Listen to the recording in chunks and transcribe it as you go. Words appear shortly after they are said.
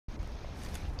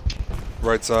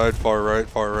Right side, far right,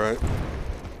 far right.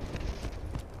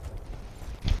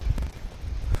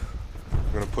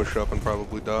 I'm gonna push up and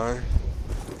probably die.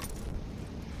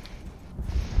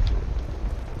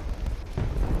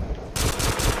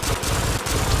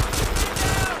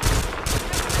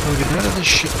 Oh, get out of this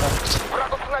shit box.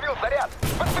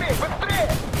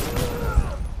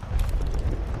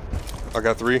 I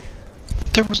got 3.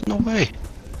 There was no way.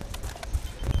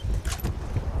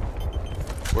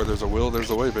 Where there's a will, there's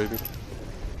a way, baby.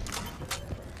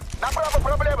 Направо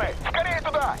проблемы! Скорее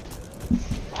туда!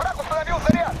 Враг установил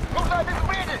заряд! Нужно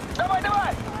обезвредить! Давай,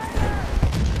 давай!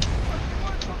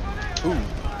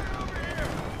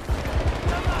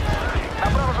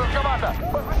 Направо же команда!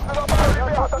 Посмотрите на пару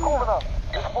ребят! Атаковано!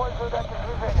 Использую датчик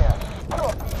движения!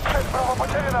 Все! Цель право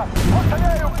потеряна!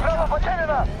 Повторяю! Право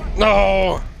потеряна!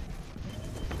 No!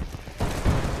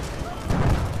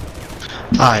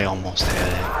 I almost had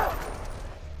it.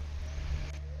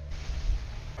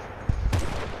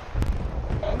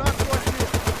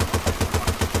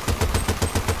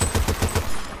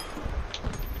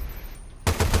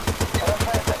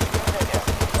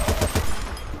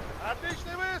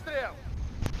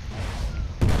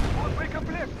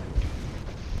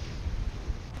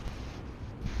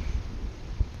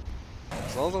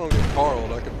 As long as I don't get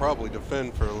Carled, I could probably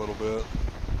defend for a little bit.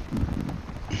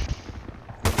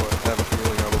 But I have a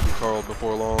feeling I will be Carled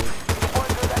before long.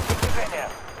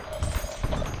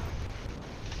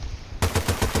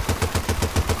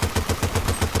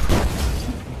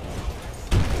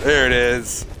 There it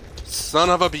is. Son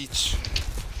of a beach.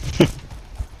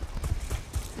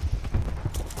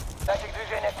 Датчик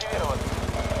движения активирован.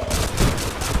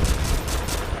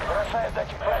 Бросаю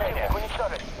датчик движения.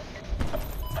 Уничтожить.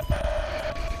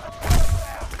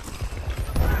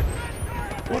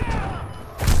 What?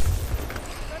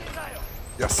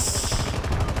 Yes.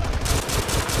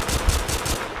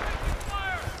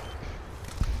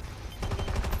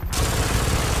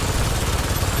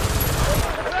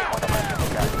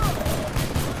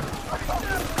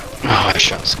 Oh, I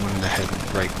shot someone in the head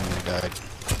right when they died.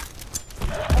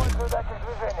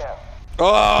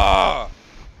 Ah!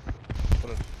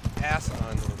 What an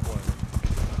asinine little play.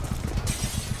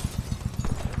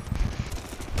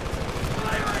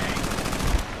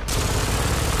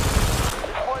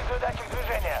 Использую датчик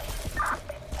движения.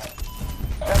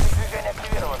 Датчик движения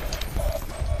активирован.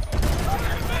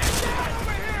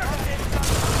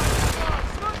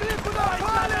 Смотри, куда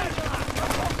валишь!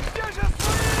 Где же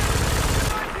свои?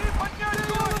 Подняли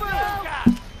головы!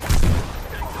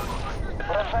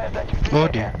 Бросаю датчик Oh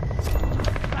движения. dear.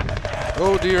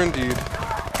 Oh dear indeed.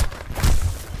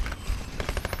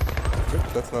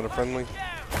 Yep, that's not a friendly.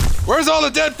 Where's all the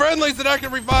dead friendlies that I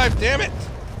can revive? Damn it!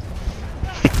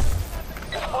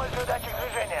 Использую датчик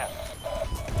движения.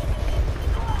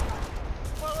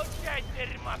 Получай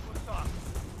дерьма кусок.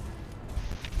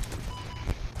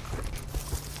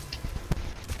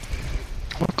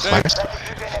 What class do I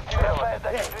Датчик движения активирован.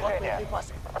 Датчик движения.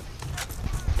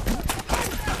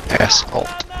 have? Assault.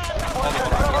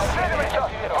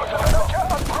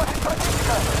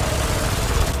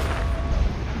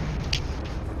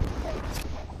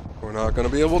 We're not gonna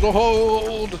be able to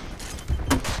hold.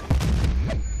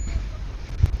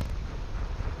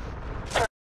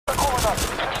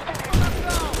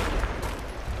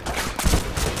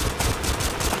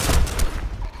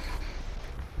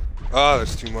 Ah,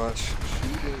 that's too much.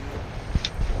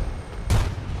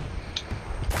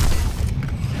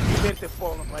 Теперь ты в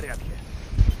полном порядке.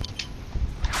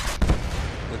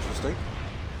 Interesting.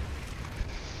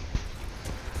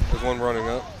 There's one running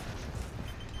up.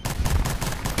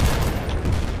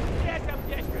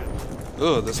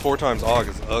 Ugh, this 4 times AUG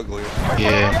is ugly.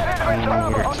 Yeah, I don't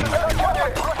know where it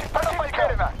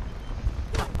came from.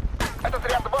 Это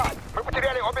зря 2. Мы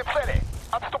потеряли обе цели.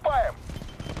 Отступаем.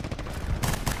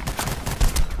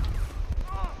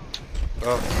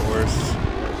 Of course.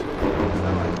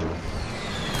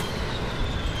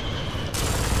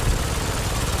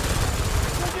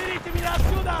 Уберите меня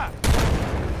отсюда!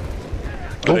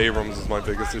 But Abrams is my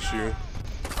biggest issue.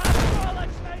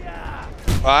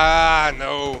 Ah,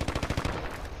 no.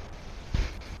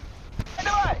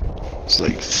 It's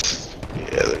like,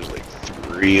 yeah, there's like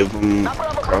 3 of them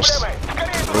across the road.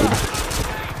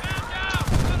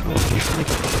 Oh, you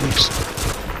freaking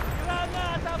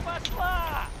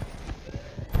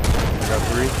I got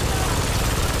 3.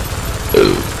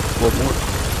 Oh, one more.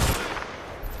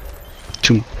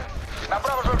 2.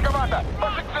 Направо же команда!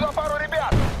 Пошлите сюда пару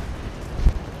ребят!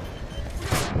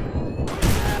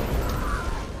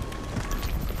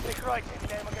 Прикройте,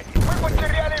 меняй магазин. Мы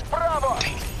потеряли право!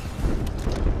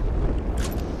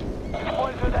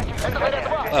 Использую датчик движения.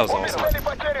 That was awesome. Цели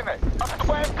потеряны!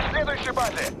 Приступаем к следующей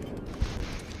базе.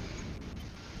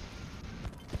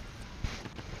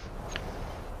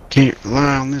 Can't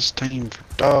rely on this team for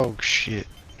dog shit.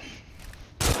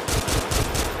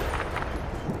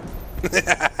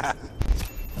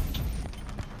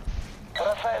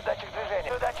 Бросаю датчик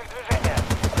движения. Датчик движения.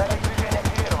 Датчик движения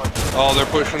активирован. Oh, they're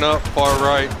pushing up far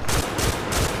right.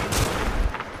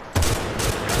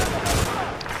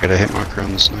 Got a hit marker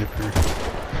on the sniper.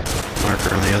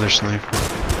 Marker on the other sniper.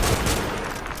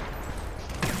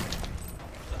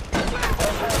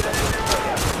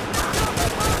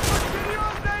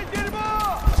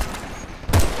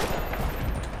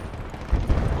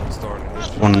 Starting to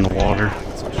hit. One in the water.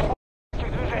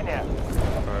 Датчик движения.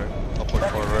 Alright, I'll push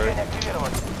far right.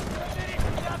 Активирован.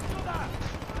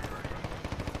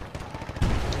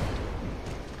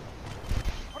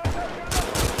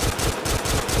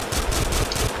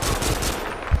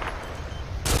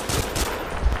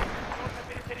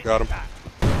 Got him.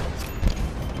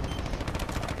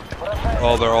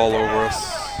 Oh, they're all over us.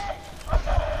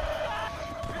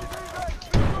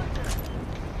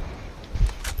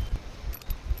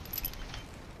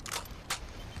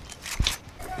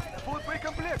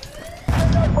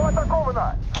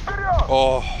 Атаковано. Вперед!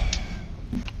 Oh,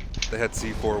 they had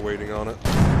C4 waiting on it.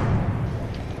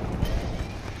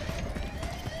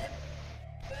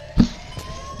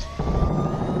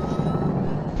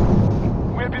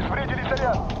 Мы обезвредили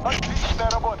заряд. Отличная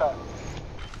работа.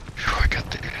 Phew, I got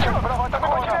there. Браво,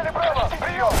 атаковано. Потеряли право.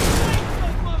 Прием.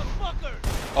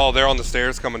 Oh, they're on the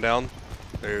stairs coming down.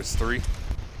 There's 3.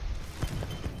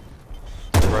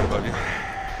 Right above you.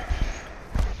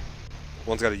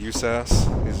 One's got a USAS.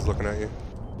 He's just looking at you.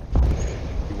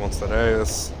 He wants that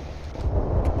ass.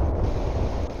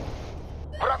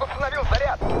 Враг установил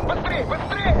заряд. Быстрее,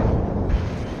 быстрее!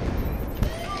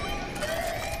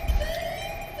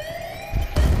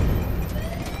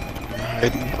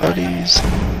 Hiding buddies.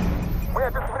 Мы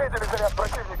обезвредили заряд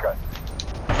противника.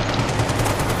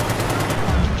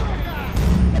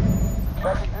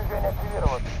 Датчик движения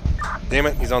активирован. Damn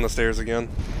it, he's on the stairs again.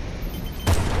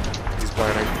 He's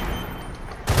planning.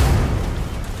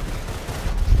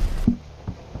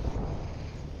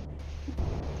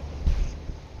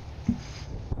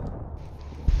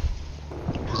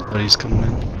 His buddy's coming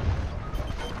in.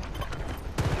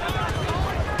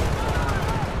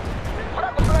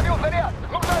 Враг установил заряд.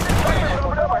 Нужно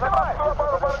обезвредить. Давай, давай.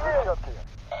 Пару парней.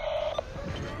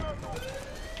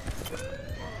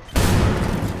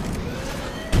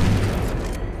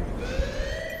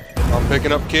 I'm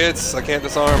picking up kids. I can't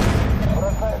disarm.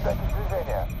 Бросаю датчик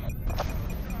движения.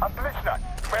 Отлично.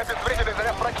 Мы обезвредили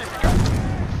заряд противника.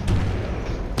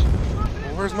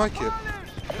 Well, where's my kid?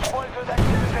 Использую датчик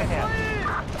движения.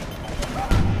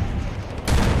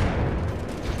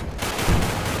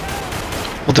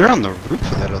 Well, they're on the roof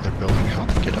of that other building. How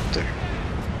did they get up there?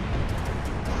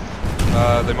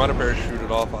 They might have parachuted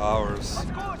off of ours.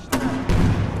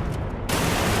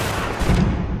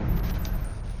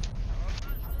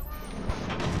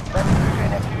 Датчик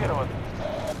движения активирован.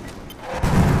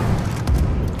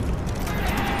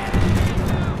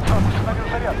 Враг установил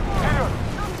заряд. Вперед!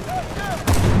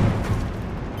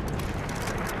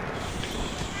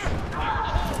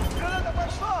 Граната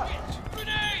пошла!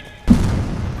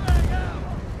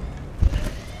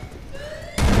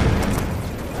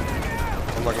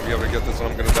 I'm not gonna be able to get this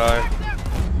one. I'm gonna die.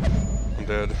 I'm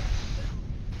dead.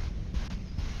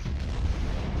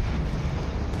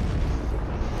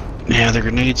 Yeah, the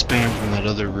grenade spam from that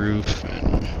other roof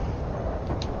and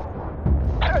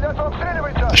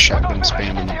the shotgun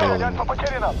spam in the building.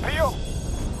 Прием!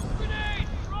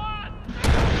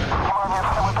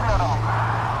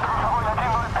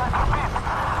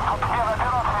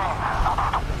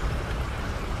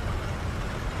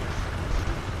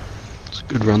 It's a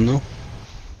good run though.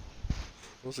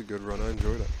 It was a good run. I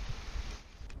enjoyed it.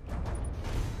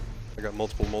 I got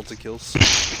multiple multi-kills.